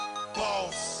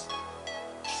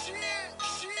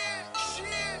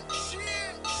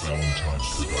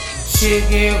Shit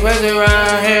getting crazy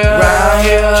around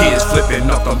here, Kids flipping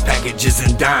up them packages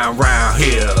and dying round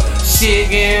here. Shit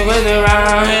getting crazy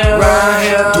around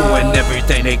here, Doing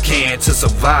everything they can to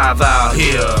survive out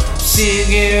here. Shit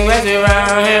getting crazy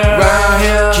around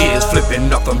here, Kids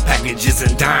flipping up them packages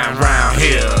and dying round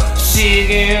here. Shit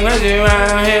getting crazy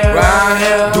around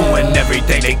here, Doing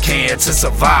everything they can to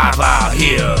survive out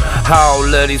here.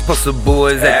 All of these pussy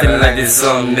boys acting like there's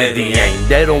something that they ain't.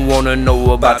 They don't wanna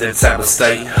know about that type of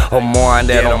state or mind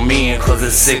that I'm in, cause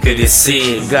it's sick of this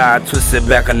shit. God twisted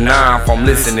back a knife, I'm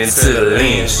listening to the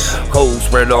lynch. Cold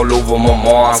spread all over my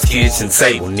mom's kitchen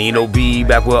table. Nino B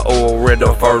back with old red,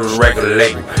 the first record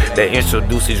label that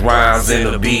introduces rhymes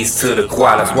and the beats to the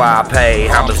choir. That's why I pay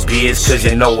homage, bitch, cause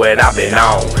you know what I've been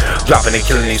on. Dropping and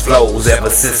killing these flows ever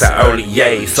since an early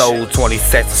age. Sold 20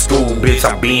 sets of school, bitch,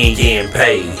 I'm being getting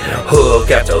paid.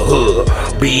 Hook after hook,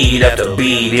 beat after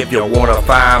beat. If you wanna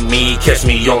find me, catch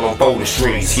me on them 40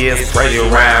 streets. Yeah, it's crazy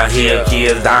around here,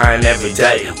 kids dying every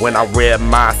day. When I rep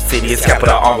my city, it's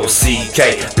capital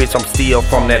R-O-C-K. Bitch, I'm still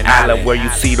from that island where you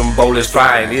see them bullets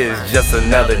flying. It's just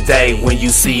another day when you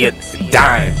see it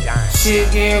dying.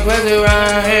 Shit getting crazy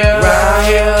around here,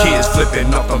 Kids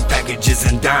flipping up them packages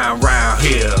and dying round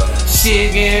here.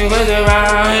 Shit getting crazy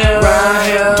around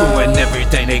here, Doing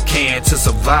everything they can to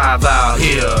survive out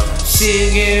here.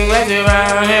 Shit getting crazy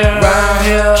around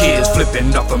here, Kids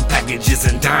flipping up them packages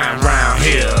and dying round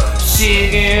here.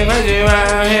 Shit getting crazy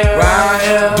around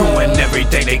here, Doing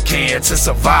everything they can to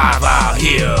survive out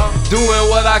here. Doing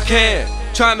what I can,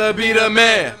 trying to be the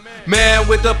man. Man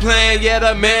with the plan, yeah,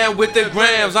 the man with the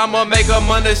grams. I'ma make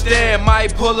them understand,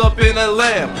 might pull up in a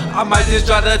lamb. I might just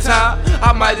drop the top,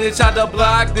 I might just chop the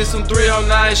block. This some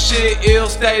 309 shit, ill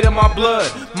state in my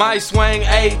blood. Might swing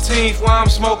 18th while I'm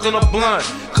smoking a blunt.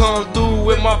 Come through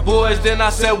with my boys, then I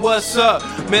said what's up.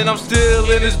 Man, I'm still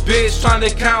in this bitch trying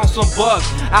to count some bucks.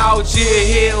 Out here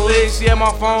hit licks, yeah,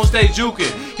 my phone stay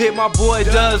juking. Hit my boy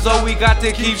Does, oh, we got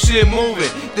to keep shit moving.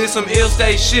 This some ill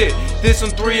state shit, this some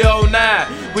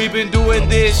 309. We been doing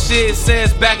this shit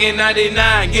since back in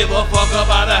 99. Give a fuck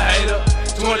about a hater.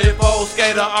 24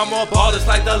 skater, I'm a ball just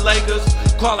like the Lakers.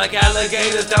 Crawl like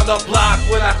alligators down the block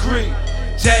when I creep.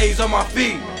 J's on my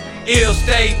feet. Ill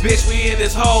state, bitch, we in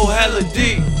this hole hella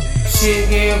deep. Shit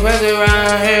getting crazy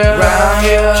around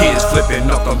here, Kids flipping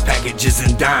up them packages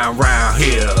and dying round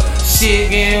here.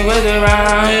 Shit getting crazy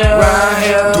around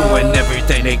here, Doing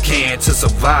everything they can to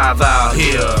survive out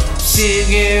here. Shit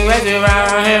getting crazy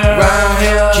around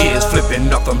here, Kids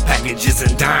flipping up them packages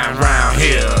and dying round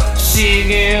here. Shit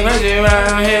getting crazy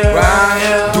around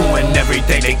here, Doing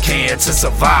everything they can to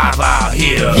survive out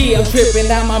here. Yeah, I'm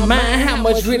tripping out my mind. How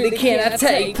much really can I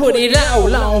take? Put it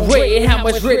all on red. How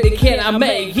much really can I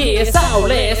make? Yeah, it's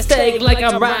all at stake like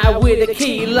I'm riding with a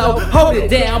kilo. Hold it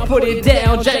down, put it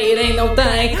down, Jay, it ain't no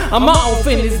thing. I'm off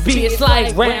in this bitch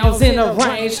like rounds in a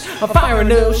range. I'm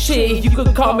firing up shit, you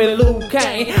could call me Luke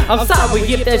Kane. I'm sorry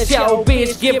if that's your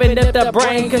bitch giving up the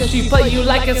brain, cause she play you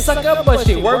like a sucker, but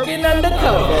she working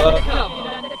undercover.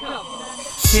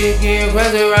 Shit getting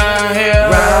crazy around here,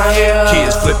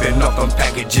 Kids flipping up them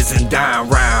packages and dying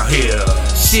round here.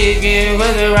 Shit getting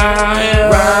crazy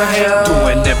around here,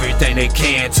 Doing everything they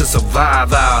can to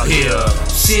survive out here.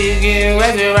 Shit getting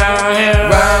crazy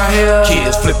around here,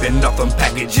 Kids flipping up them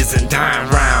packages and dying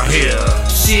round here.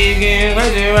 Shit getting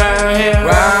crazy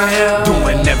around here,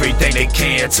 Doing everything they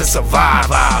can to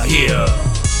survive out here.